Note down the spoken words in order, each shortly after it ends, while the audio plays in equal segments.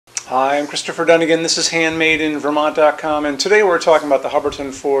Hi, I'm Christopher Dunnigan. This is HandmadeInVermont.com, and today we're talking about the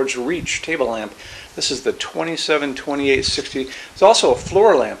Hubbardton Forge Reach table lamp. This is the 272860. It's also a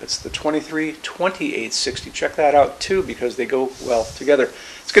floor lamp. It's the 232860. Check that out too because they go well together.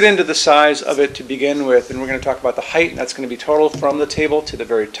 Let's get into the size of it to begin with, and we're going to talk about the height, and that's going to be total from the table to the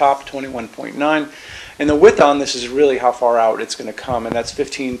very top, 21.9. And the width on this is really how far out it's going to come, and that's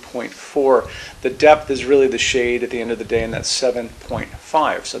 15.4. The depth is really the shade at the end of the day, and that's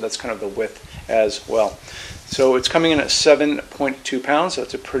 7.5. So that's kind of the width as well. So it's coming in at 7.2 pounds, so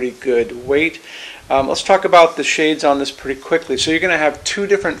it's a pretty good weight. Let's talk about the shades on this pretty quickly. So you're going to have two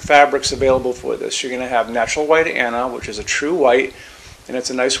different fabrics available for this. You're going to have natural white Anna, which is a true white, and it's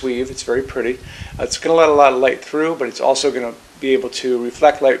a nice weave. It's very pretty. It's going to let a lot of light through, but it's also going to be able to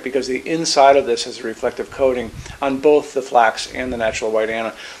reflect light because the inside of this has a reflective coating on both the flax and the natural white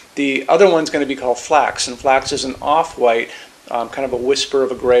Anna. The other one's going to be called flax, and flax is an off-white, kind of a whisper of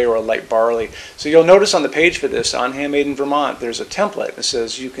a gray or a light barley. So you'll notice on the page for this on Handmade in Vermont, there's a template that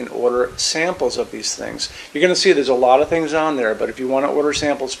says you can order samples of these things. You're going to see there's a lot of things on there, but if you want to order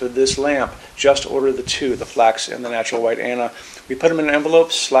samples for this lamp, just order the two, the flax and the natural white Anna. We put them in an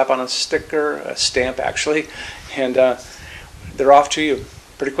envelope, slap on a sticker, a stamp actually, and they're off to you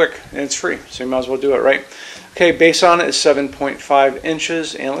pretty quick, and it's free, so you might as well do it, right? Okay, base on it is 7.5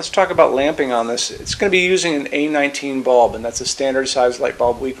 inches, and let's talk about lamping on this. It's going to be using an A19 bulb, and that's a standard size light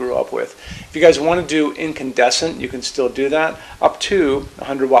bulb we grew up with. If you guys want to do incandescent, you can still do that, up to a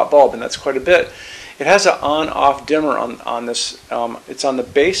 100-watt bulb, and that's quite a bit. It has an on-off dimmer on this. It's on the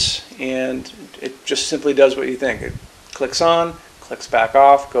base, and it just simply does what you think. It clicks on, clicks back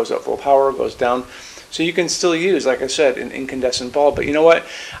off, goes up full power, goes down. So you can still use, like I said, an incandescent bulb. But you know what?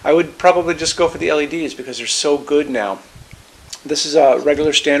 I would probably just go for the LEDs because they're so good now. This is a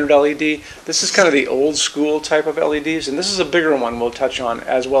regular standard LED. This is kind of the old school type of LEDs. And this is a bigger one we'll touch on,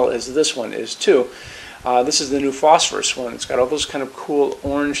 as well as this one is too. This is the new phosphorus one. It's got all those kind of cool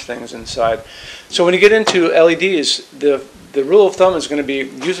orange things inside. So when you get into LEDs, the rule of thumb is going to be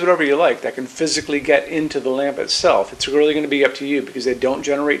use whatever you like that can physically get into the lamp itself. It's really going to be up to you because they don't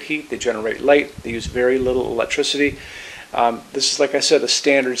generate heat, they generate light, they use very little electricity. This is, like I said, a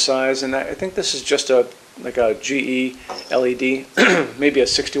standard size, and I think this is just like a GE LED, maybe a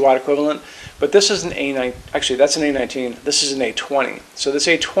 60-watt equivalent. But this is an A9, actually that's an A19, this is an A20. So this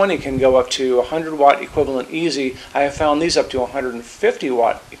A20 can go up to 100-watt equivalent easy. I have found these up to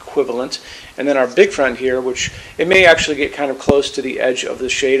 150-watt equivalent. And then our big friend here, which it may actually get kind of close to the edge of the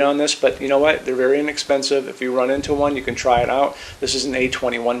shade on this, but you know what, they're very inexpensive. If you run into one, you can try it out. This is an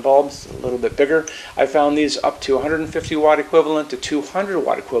A21 bulb, it's a little bit bigger. I found these up to 150-watt equivalent to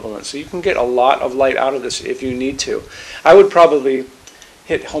 200-watt equivalent. So you can get a lot of light out of this if you need to. I would probably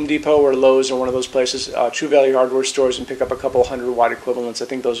hit Home Depot or Lowe's or one of those places, True Value hardware stores, and pick up a couple 100-watt equivalents. I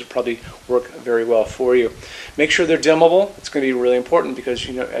think those would probably work very well for you. Make sure they're dimmable. It's going to be really important because,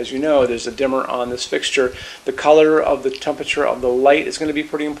 you know, as you know, there's a dimmer on this fixture. The color of the temperature of the light is going to be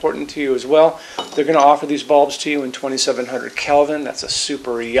pretty important to you as well. They're going to offer these bulbs to you in 2700 Kelvin. That's a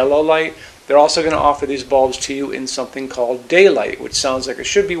super yellow light. They're also going to offer these bulbs to you in something called daylight, which sounds like it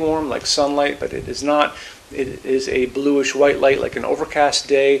should be warm, like sunlight, but it is not. It is a bluish white light, like an overcast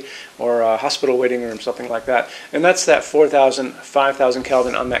day or a hospital waiting room, something like that. And that's that 4,000, 5,000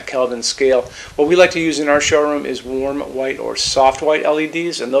 Kelvin on that Kelvin scale. What we like to use in our showroom is warm white or soft white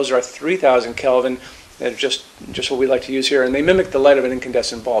LEDs, and those are 3,000 Kelvin. They're just what we like to use here, and they mimic the light of an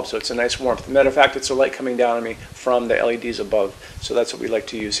incandescent bulb, so it's a nice warmth. As a matter of fact, it's a light coming down on me from the LEDs above, so that's what we like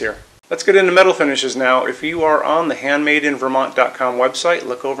to use here. Let's get into metal finishes now. If you are on the HandmadeInVermont.com website,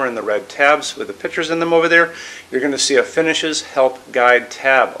 look over in the red tabs with the pictures in them over there. You're going to see a Finishes Help Guide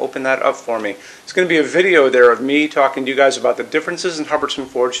tab. Open that up for me. It's going to be a video there of me talking to you guys about the differences in Hubbardton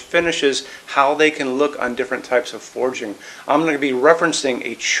Forge finishes, how they can look on different types of forging. I'm going to be referencing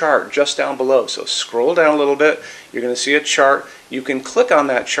a chart just down below, so scroll down a little bit. You're going to see a chart. You can click on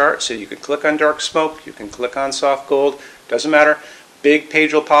that chart, so you can click on dark smoke, you can click on soft gold, doesn't matter. Big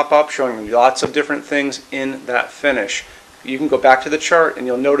page will pop up showing you lots of different things in that finish. You can go back to the chart and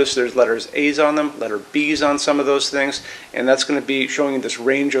you'll notice there's letters A's on them, letter B's on some of those things, and that's going to be showing you this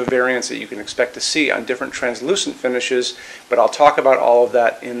range of variants that you can expect to see on different translucent finishes, but I'll talk about all of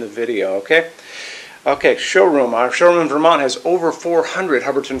that in the video, okay? Okay, showroom. Our showroom in Vermont has over 400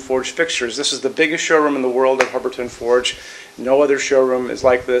 Hubbardton Forge fixtures. This is the biggest showroom in the world of Hubbardton Forge. No other showroom is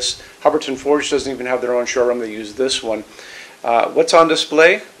like this. Hubbardton Forge doesn't even have their own showroom. They use this one. What's on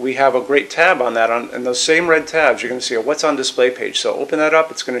display? We have a great tab on that. And those same red tabs, you're going to see a What's on Display page. So open that up.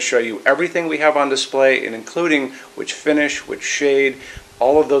 It's going to show you everything we have on display, and including which finish, which shade,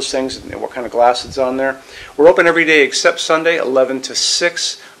 all of those things, and what kind of glass it's on there. We're open every day except Sunday, 11 to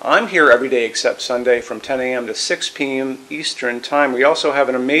 6. I'm here every day except Sunday from 10 a.m. to 6 p.m. Eastern Time. We also have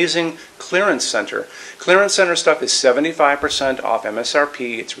an amazing clearance center. Clearance center stuff is 75% off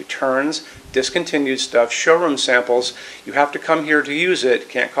MSRP. It's returns, discontinued stuff, showroom samples. You have to come here to use it.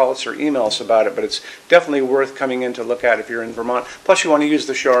 Can't call us or email us about it, but it's definitely worth coming in to look at if you're in Vermont. Plus, you want to use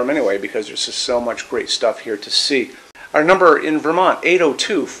the showroom anyway because there's just so much great stuff here to see. Our number in Vermont,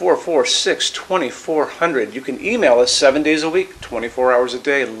 802-446-2400. You can email us 7 days a week, 24 hours a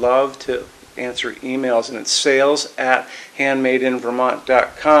day. Love to answer emails, and it's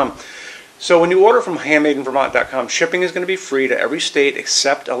sales@HandmadeInVermont.com. So when you order from HandmadeInVermont.com, shipping is going to be free to every state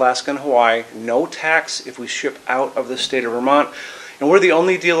except Alaska and Hawaii. No tax if we ship out of the state of Vermont. And we're the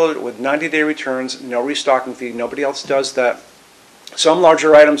only dealer with 90-day returns, no restocking fee. Nobody else does that. Some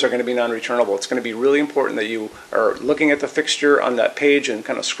larger items are going to be non-returnable. It's going to be really important that you are looking at the fixture on that page and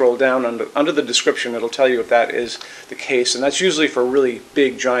kind of scroll down under the description. It'll tell you if that is the case. And that's usually for really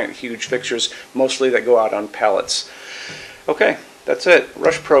big, giant, huge fixtures, mostly that go out on pallets. Okay, that's it.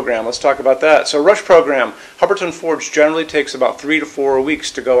 Rush program. Let's talk about that. So rush program, Hubbardton Forge generally takes about 3 to 4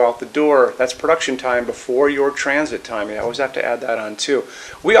 weeks to go out the door. That's production time before your transit time. You always have to add that on too.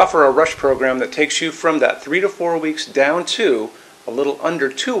 We offer a rush program that takes you from that 3 to 4 weeks down to a little under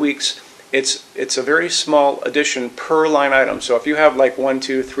 2 weeks. It's a very small addition per line item. So if you have like 1,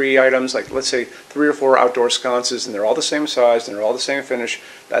 2, 3 items, like let's say 3 or 4 outdoor sconces, and they're all the same size and they're all the same finish,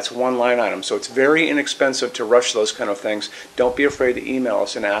 that's one line item. So it's very inexpensive to rush those kind of things. Don't be afraid to email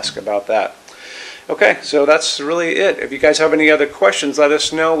us and ask about that. Okay, so that's really it. If you guys have any other questions, let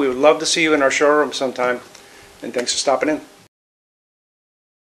us know. We would love to see you in our showroom sometime. And thanks for stopping in.